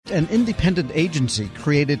An independent agency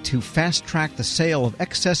created to fast-track the sale of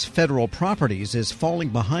excess federal properties is falling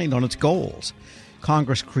behind on its goals.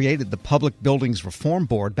 Congress created the Public Buildings Reform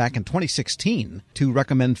Board back in 2016 to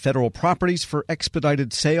recommend federal properties for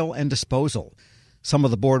expedited sale and disposal. Some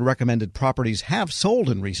of the board recommended properties have sold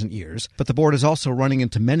in recent years, but the board is also running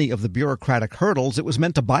into many of the bureaucratic hurdles it was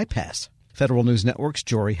meant to bypass. Federal News Network's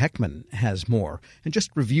Jory Heckman has more. And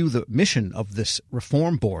just review the mission of this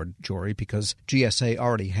reform board, Jory, because GSA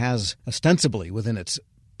already has ostensibly within its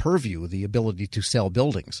purview the ability to sell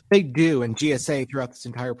buildings. They do, and GSA throughout this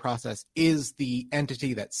entire process is the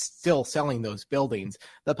entity that's still selling those buildings.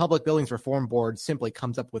 The Public Buildings Reform Board simply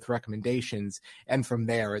comes up with recommendations, and from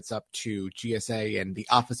there it's up to GSA and the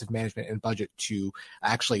Office of Management and Budget to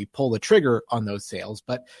actually pull the trigger on those sales.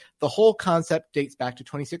 But the whole concept dates back to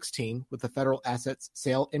 2016 with the Federal Assets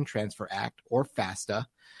Sale and Transfer Act, or FASTA.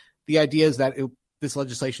 The idea is that this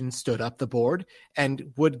legislation stood up the board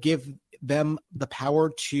and would give them the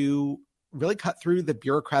power to really cut through the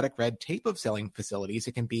bureaucratic red tape of selling facilities.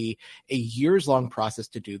 It can be a years-long process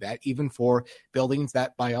to do that, even for buildings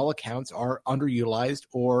that, by all accounts, are underutilized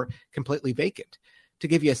or completely vacant. To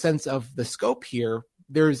give you a sense of the scope here,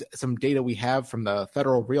 there's some data we have from the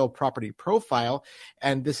Federal Real Property Profile,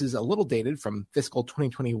 and this is a little dated from fiscal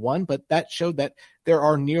 2021, but that showed that there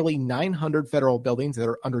are nearly 900 federal buildings that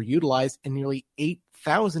are underutilized and nearly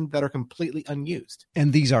 8,000 that are completely unused.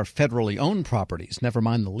 And these are federally owned properties, never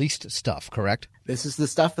mind the leased stuff, correct? This is the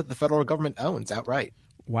stuff that the federal government owns outright.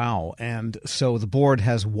 Wow. And so the board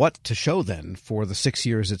has what to show then for the 6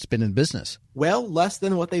 years it's been in business? Well, less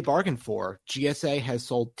than what they bargained for. GSA has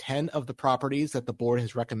sold 10 of the properties that the board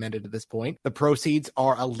has recommended at this point. The proceeds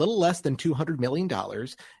are a little less than $200 million,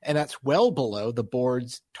 and that's well below the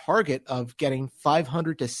board's target of getting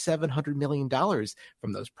 $500 to $700 million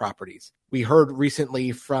from those properties. We heard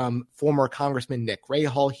recently from former Congressman Nick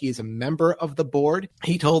Rahal. He is a member of the board.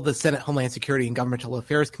 He told the Senate Homeland Security and Governmental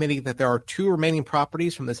Affairs Committee that there are 2 remaining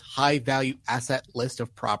properties from this high-value asset list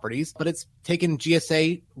of properties, but it's taken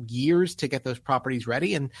GSA years to get those properties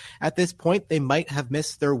ready, and at this point, they might have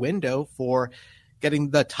missed their window for getting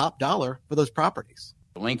the top dollar for those properties.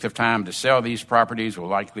 The length of time to sell these properties will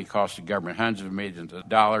likely cost the government hundreds of millions of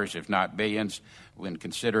dollars, if not billions, when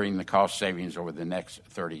considering the cost savings over the next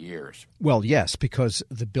 30 years. Well, yes, because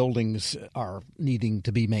the buildings are needing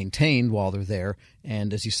to be maintained while they're there.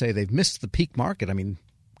 And as you say, they've missed the peak market. I mean,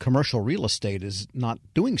 commercial real estate is not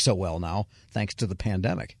doing so well now, thanks to the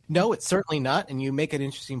pandemic. No, it's certainly not. And you make an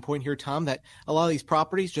interesting point here, Tom, that a lot of these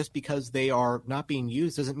properties, just because they are not being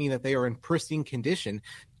used, doesn't mean that they are in pristine condition.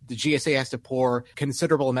 The GSA has to pour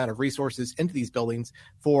considerable amount of resources into these buildings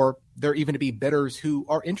for there even to be bidders who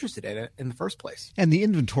are interested in it in the first place. And the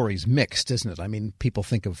inventory is mixed, isn't it? I mean, people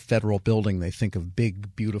think of federal building, they think of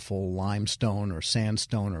big, beautiful limestone or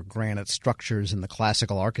sandstone or granite structures in the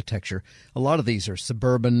classical architecture. A lot of these are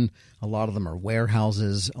suburban, a lot of them are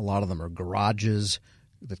warehouses, a lot of them are garages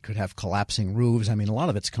that could have collapsing roofs. I mean, a lot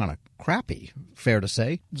of it's kind of crappy, fair to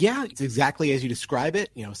say. Yeah, it's exactly as you describe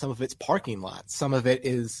it. You know, some of it's parking lots. Some of it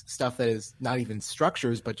is stuff that is not even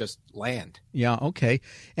structures, but just land. Yeah, okay.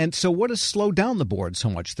 And so what has slowed down the board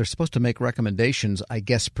so much? They're supposed to make recommendations, I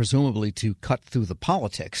guess, presumably to cut through the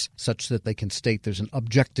politics, such that they can state there's an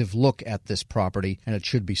objective look at this property and it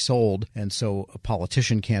should be sold. And so a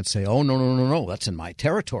politician can't say, oh, no, that's in my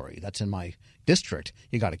territory. That's in my district.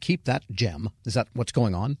 You got to keep that gem. Is that what's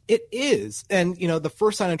going on? It is. And, you know, the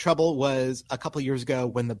first sign of trouble was a couple of years ago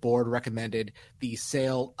when the board recommended the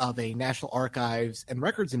sale of a National Archives and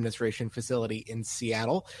Records Administration facility in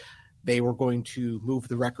Seattle. They were going to move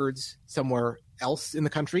the records somewhere else in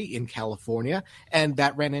the country, in California, and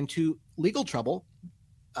that ran into legal trouble.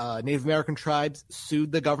 Native American tribes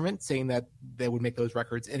sued the government, saying that they would make those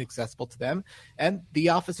records inaccessible to them. And the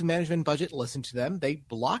Office of Management and Budget listened to them. They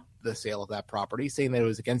blocked the sale of that property, saying that it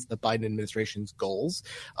was against the Biden administration's goals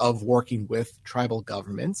of working with tribal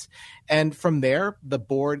governments. And from there, the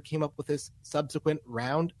board came up with this subsequent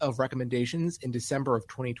round of recommendations in December of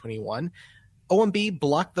 2021. OMB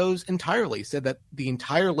blocked those entirely, said that the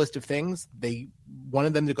entire list of things, they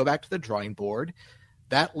wanted them to go back to the drawing board.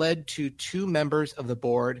 That led to 2 members of the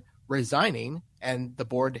board resigning, and the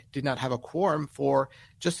board did not have a quorum for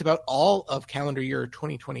just about all of calendar year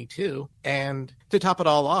 2022. And to top it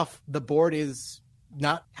all off, the board is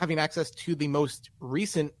not having access to the most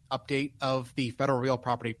recent update of the Federal Real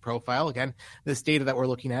Property Profile. Again, this data that we're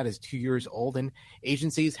looking at is 2 years old, and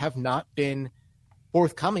agencies have not been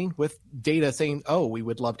forthcoming with data saying, oh, we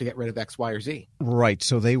would love to get rid of X, Y, or Z. Right.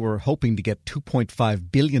 So they were hoping to get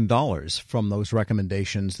 $2.5 billion from those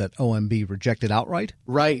recommendations that OMB rejected outright?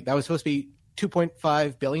 Right. That was supposed to be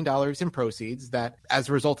 $2.5 billion in proceeds that, as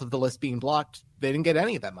a result of the list being blocked, they didn't get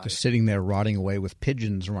any of that money. Just sitting there rotting away with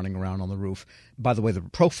pigeons running around on the roof. By the way, the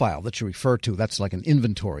profile that you refer to, that's like an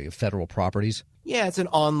inventory of federal properties. Yeah, it's an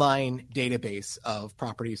online database of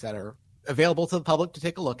properties that are available to the public to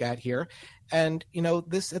take a look at here. And,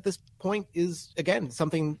 this at this point is, again,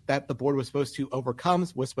 something that the board was supposed to overcome,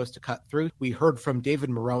 was supposed to cut through. We heard from David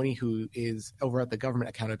Maroney, who is over at the Government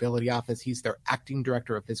Accountability Office. He's their acting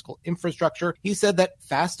director of physical infrastructure. He said that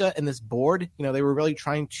FASTA and this board, they were really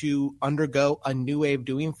trying to undergo a new way of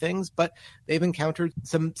doing things, but they've encountered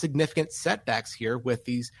some significant setbacks here with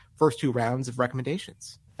these first two rounds of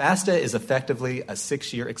recommendations. FASTA is effectively a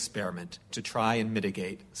 6-year experiment to try and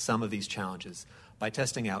mitigate some of these challenges by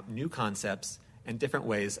testing out new concepts and different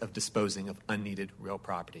ways of disposing of unneeded real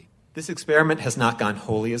property. This experiment has not gone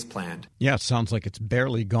wholly as planned. Yeah, it sounds like it's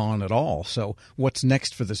barely gone at all. So what's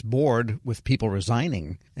next for this board with people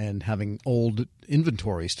resigning and having old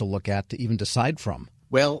inventories to look at to even decide from?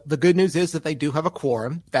 Well, the good news is that they do have a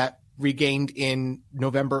quorum that regained in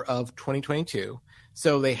November of 2022.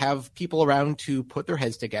 So they have people around to put their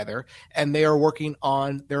heads together, and they are working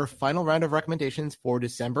on their final round of recommendations for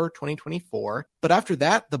December 2024. But after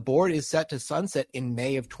that, the board is set to sunset in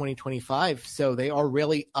May of 2025. So they are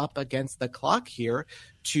really up against the clock here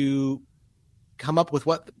to come up with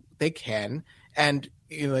what they can. And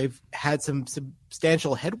they've had some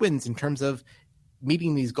substantial headwinds in terms of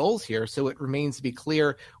meeting these goals here. So it remains to be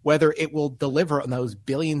clear whether it will deliver on those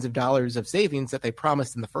billions of dollars of savings that they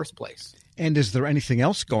promised in the first place. And is there anything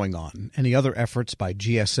else going on? Any other efforts by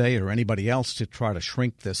GSA or anybody else to try to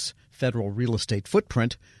shrink this federal real estate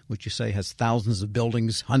footprint, which you say has thousands of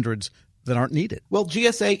buildings, hundreds that aren't needed? Well,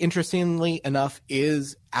 GSA, interestingly enough,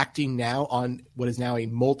 is acting now on what is now a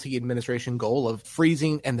multi-administration goal of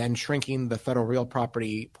freezing and then shrinking the federal real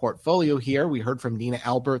property portfolio here. We heard from Nina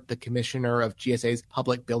Albert, the commissioner of GSA's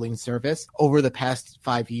Public Building Service. Over the past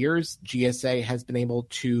 5 years, GSA has been able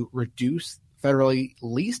to reduce federally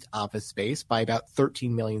leased office space by about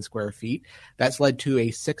 13 million square feet. That's led to a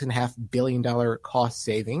 $6.5 billion cost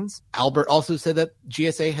savings. Albert also said that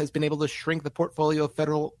GSA has been able to shrink the portfolio of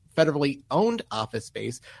federally owned office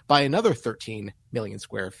space by another 13 million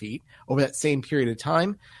square feet over that same period of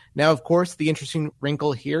time. Now, of course, the interesting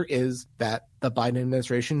wrinkle here is that the Biden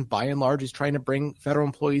administration, by and large, is trying to bring federal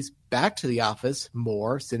employees back to the office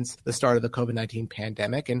more since the start of the COVID-19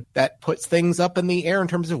 pandemic. And that puts things up in the air in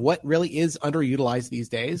terms of what really is underutilized these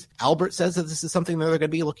days. Albert says that this is something that they're going to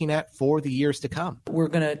be looking at for the years to come. We're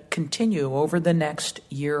going to continue over the next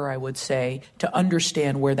year, I would say, to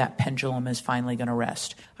understand where that pendulum is finally going to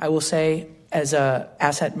rest. I will say, as a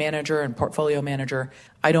asset manager and portfolio manager,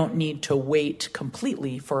 I don't need to wait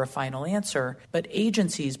completely for a final answer, but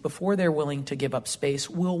agencies, before they're willing to give up space,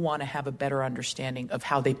 will want to have a better understanding of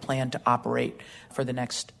how they plan to operate for the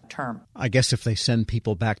next term. I guess if they send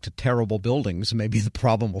people back to terrible buildings, maybe the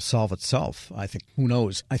problem will solve itself. I think, who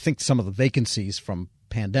knows? I think some of the vacancies from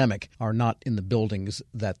pandemic are not in the buildings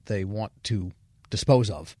that they want to dispose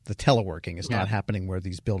of. The teleworking is not happening where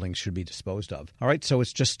these buildings should be disposed of. All right, so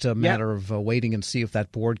it's just a matter of waiting and see if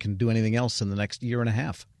that board can do anything else in the next year and a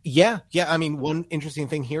half. Yeah. I mean, one interesting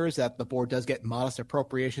thing here is that the board does get modest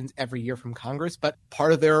appropriations every year from Congress, but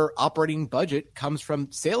part of their operating budget comes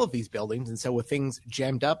from sale of these buildings. And so with things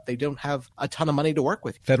jammed up, they don't have a ton of money to work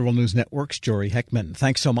with. Federal News Network's Jory Heckman.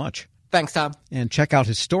 Thanks so much. Thanks, Tom. And check out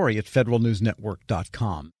his story at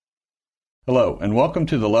federalnewsnetwork.com. Hello, and welcome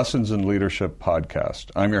to the Lessons in Leadership podcast.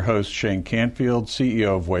 I'm your host, Shane Canfield,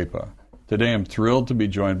 CEO of WEPA. Today I'm thrilled to be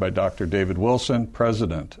joined by Dr. David Wilson,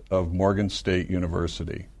 president of Morgan State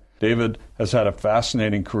University. David has had a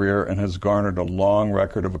fascinating career and has garnered a long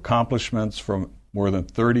record of accomplishments from more than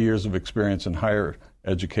 30 years of experience in higher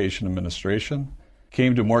education administration.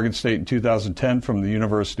 Came to Morgan State in 2010 from the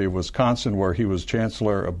University of Wisconsin, where he was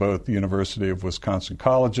chancellor of both the University of Wisconsin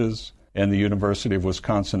Colleges and the University of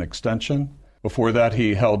Wisconsin Extension. Before that,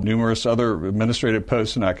 he held numerous other administrative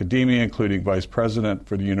posts in academia, including vice president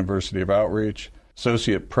for the University of Outreach,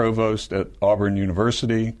 associate provost at Auburn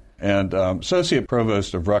University, and associate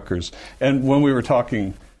provost of Rutgers. And when we were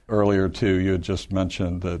talking earlier, too, you had just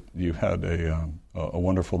mentioned that you had a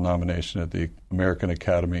wonderful nomination at the American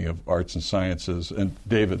Academy of Arts and Sciences. And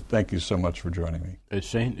David, thank you so much for joining me.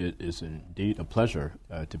 Shane, it is indeed a pleasure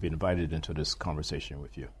to be invited into this conversation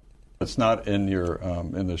with you. It's not in your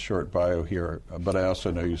in the short bio here, but I also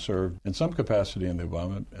know you served in some capacity in the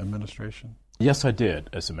Obama administration. Yes, I did,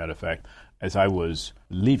 as a matter of fact. As I was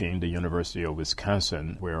leaving the University of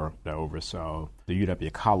Wisconsin, where I oversaw the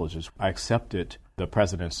UW colleges, I accepted the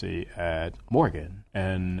presidency at Morgan.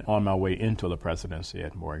 And on my way into the presidency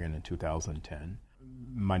at Morgan in 2010,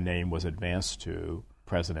 my name was advanced to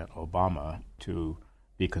President Obama to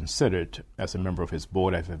be considered as a member of his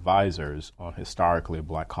board of advisors on historically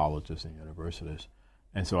black colleges and universities.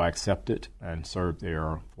 And so I accepted and served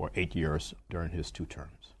there for 8 years during his 2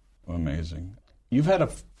 terms. Amazing. You've had a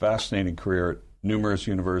fascinating career at numerous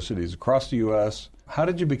universities across the U.S. How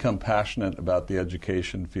did you become passionate about the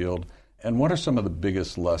education field, and what are some of the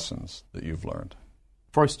biggest lessons that you've learned?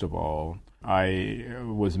 First of all, I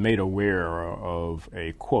was made aware of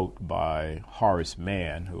a quote by Horace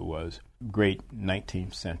Mann, who was a great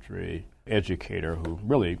 19th century educator who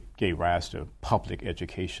really gave rise to public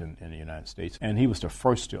education in the United States. And he was the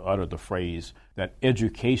first to utter the phrase that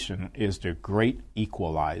education is the great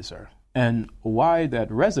equalizer. And why that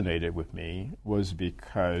resonated with me was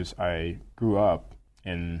because I grew up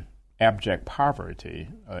in abject poverty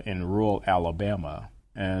in rural Alabama,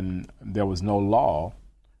 and there was no law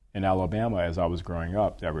in Alabama as I was growing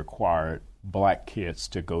up that required black kids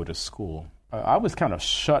to go to school. I was kind of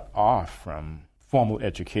shut off from formal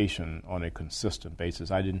education on a consistent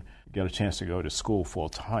basis. I didn't get a chance to go to school full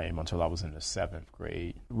time until I was in the 7th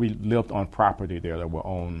grade. We lived on property there that were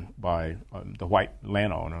owned by the white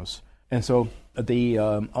landowners. And so the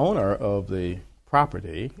owner of the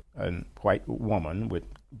property, a white woman, would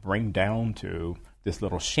bring down to this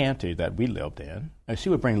little shanty that we lived in, and she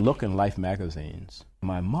would bring Look and Life magazines.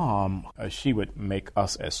 My mom, she would make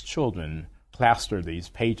us as children plaster these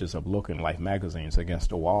pages of Look and Life magazines against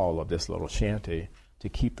the wall of this little shanty to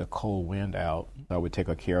keep the cold wind out. I would take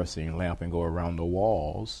a kerosene lamp and go around the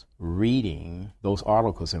walls reading those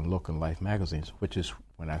articles in Look and Life magazines, which is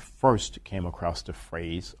when I first came across the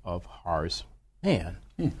phrase of Horace Mann.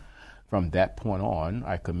 From that point on,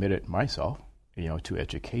 I committed myself, to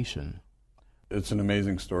education. It's an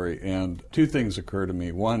amazing story, and 2 things occur to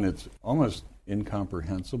me. One, it's almost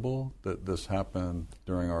incomprehensible that this happened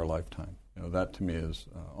during our lifetime. That to me is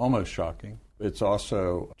almost shocking. It's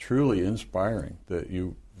also truly inspiring that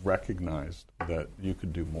you recognized that you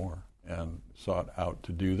could do more and sought out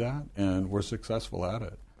to do that and were successful at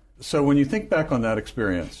it. So when you think back on that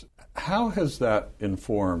experience, how has that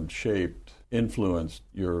informed, shaped, influenced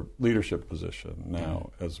your leadership position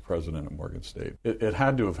now as president of Morgan State? It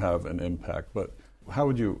had to have an impact, but how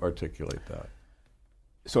would you articulate that?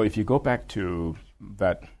 So if you go back to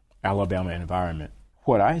that Alabama environment,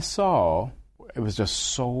 what I saw, it was just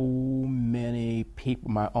so many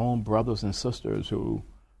people, my own brothers and sisters, who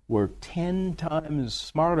were 10 times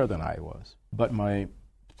smarter than I was. But my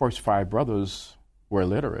first 5 brothers were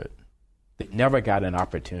illiterate. They never got an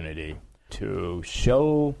opportunity to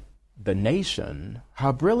show the nation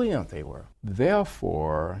how brilliant they were.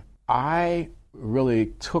 Therefore, I really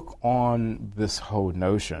took on this whole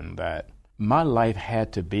notion that my life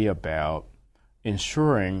had to be about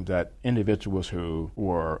ensuring that individuals who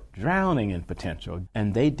were drowning in potential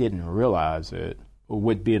and they didn't realize it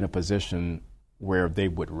would be in a position where they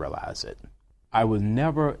would realize it. I was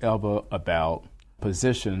never ever about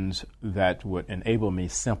positions that would enable me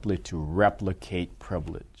simply to replicate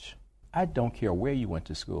privilege. I don't care where you went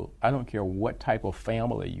to school. I don't care what type of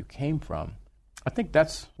family you came from. I think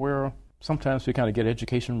that's where sometimes we kind of get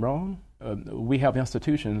education wrong. We have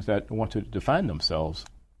institutions that want to define themselves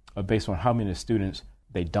based on how many students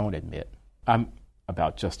they don't admit. I'm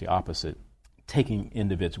about just the opposite, taking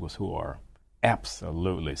individuals who are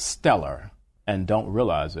absolutely stellar and don't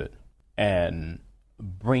realize it and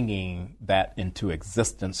bringing that into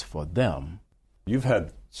existence for them. You've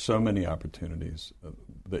had so many opportunities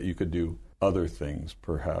that you could do other things,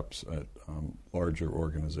 perhaps at larger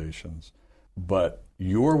organizations, but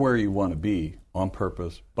you're where you want to be on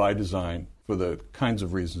purpose, by design, for the kinds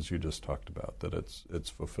of reasons you just talked about, that it's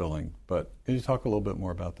fulfilling. But can you talk a little bit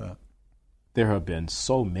more about that? There have been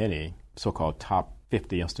so many so-called top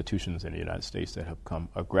 50 institutions in the United States that have come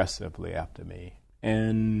aggressively after me.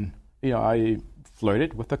 And, I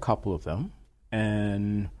flirted with a couple of them,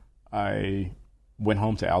 and I went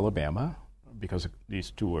home to Alabama because these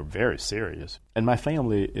 2 were very serious. And my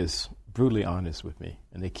family is brutally honest with me,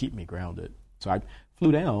 and they keep me grounded. So I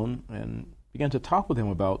flew down and began to talk with them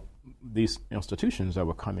about these institutions that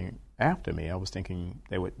were coming after me. I was thinking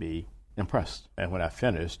they would be impressed. And when I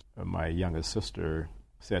finished, my youngest sister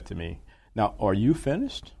said to me, "Now, are you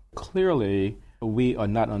finished? Clearly, we are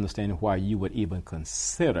not understanding why you would even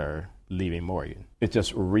consider leaving Morgan." It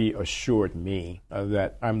just reassured me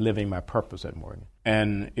that I'm living my purpose at Morgan.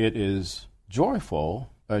 And it is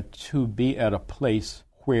joyful to be at a place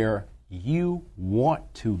where you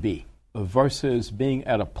want to be versus being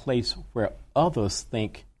at a place where others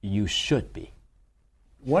think you should be.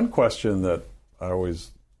 One question that I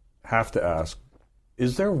always have to ask,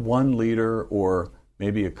 is there one leader or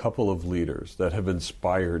maybe a couple of leaders that have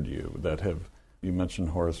inspired you, you mentioned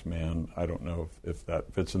Horace Mann. I don't know if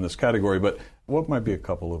that fits in this category, but what might be a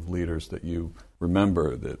couple of leaders that you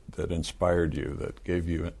remember that inspired you, that gave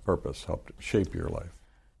you purpose, helped shape your life?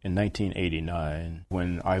 In 1989,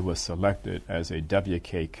 when I was selected as a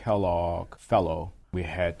W.K. Kellogg Fellow, we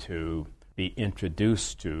had to be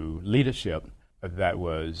introduced to leadership that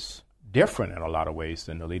was different in a lot of ways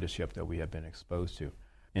than the leadership that we had been exposed to.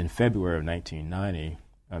 In February of 1990,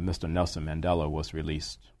 Mr. Nelson Mandela was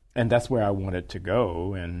released. And that's where I wanted to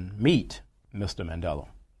go and meet Mr. Mandela.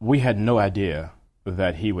 We had no idea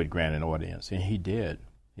that he would grant an audience, and he did.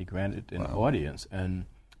 He granted an audience, and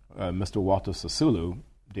Mr. Walter Sisulu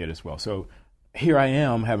did as well. So here I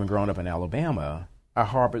am, having grown up in Alabama. I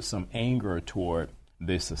harbored some anger toward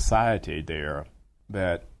the society there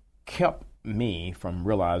that kept me from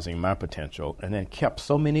realizing my potential, and then kept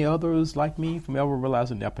so many others like me from ever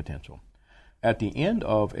realizing their potential. At the end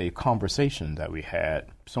of a conversation that we had,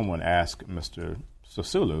 someone asked Mr.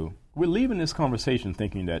 Sisulu, we're leaving this conversation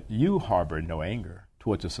thinking that you harbor no anger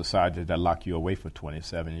towards a society that locked you away for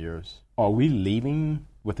 27 years. Are we leaving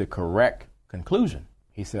with the correct conclusion?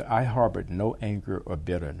 He said, I harbored no anger or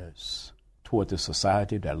bitterness towards a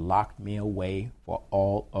society that locked me away for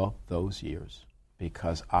all of those years,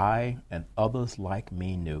 because I and others like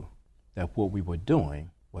me knew that what we were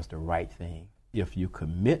doing was the right thing. If you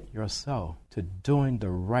commit yourself to doing the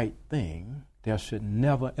right thing, there should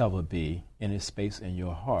never, ever be any space in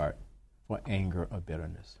your heart for anger or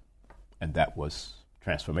bitterness. And that was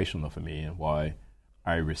transformational for me, and why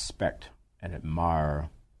I respect and admire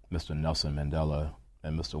Mr. Nelson Mandela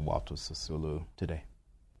and Mr. Walter Sisulu today.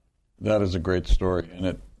 That is a great story, and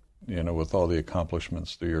it, with all the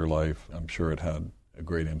accomplishments through your life, I'm sure it had a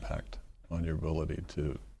great impact on your ability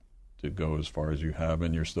to go as far as you have,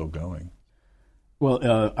 and you're still going.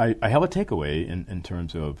 Well, I have a takeaway in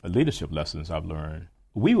terms of leadership lessons I've learned.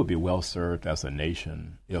 We would be well served as a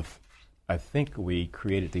nation if I think we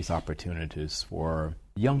created these opportunities for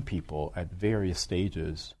young people at various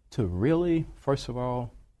stages to really, first of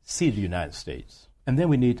all, see the United States. And then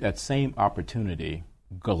we need that same opportunity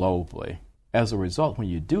globally. As a result, when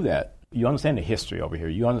you do that, you understand the history over here,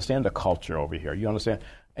 you understand the culture over here, and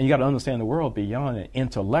you got to understand the world beyond an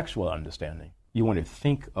intellectual understanding. You want to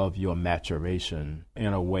think of your maturation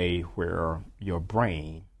in a way where your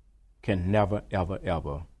brain can never, ever,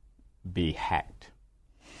 ever be hacked.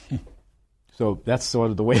 So that's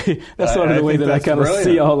sort of the way. That's sort of the way that I kind of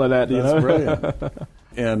see all of that. That's brilliant.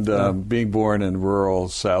 And being born in rural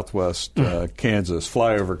Southwest Kansas,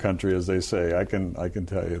 flyover country, as they say, I can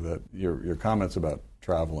tell you that your comments about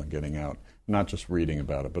travel and getting out, not just reading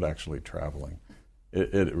about it, but actually traveling,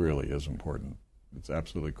 it really is important. It's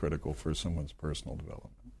absolutely critical for someone's personal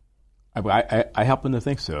development. I happen to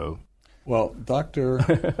think so. Well, Dr.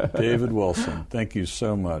 David Wilson, thank you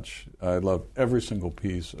so much. I love every single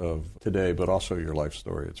piece of today, but also your life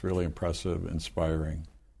story. It's really impressive, inspiring,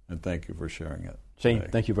 and thank you for sharing it. Shane,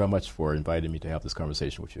 today. Thank you very much for inviting me to have this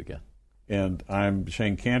conversation with you again. And I'm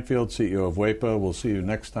Shane Canfield, CEO of WEPA. We'll see you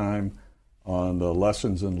next time on the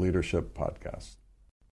Lessons in Leadership podcast.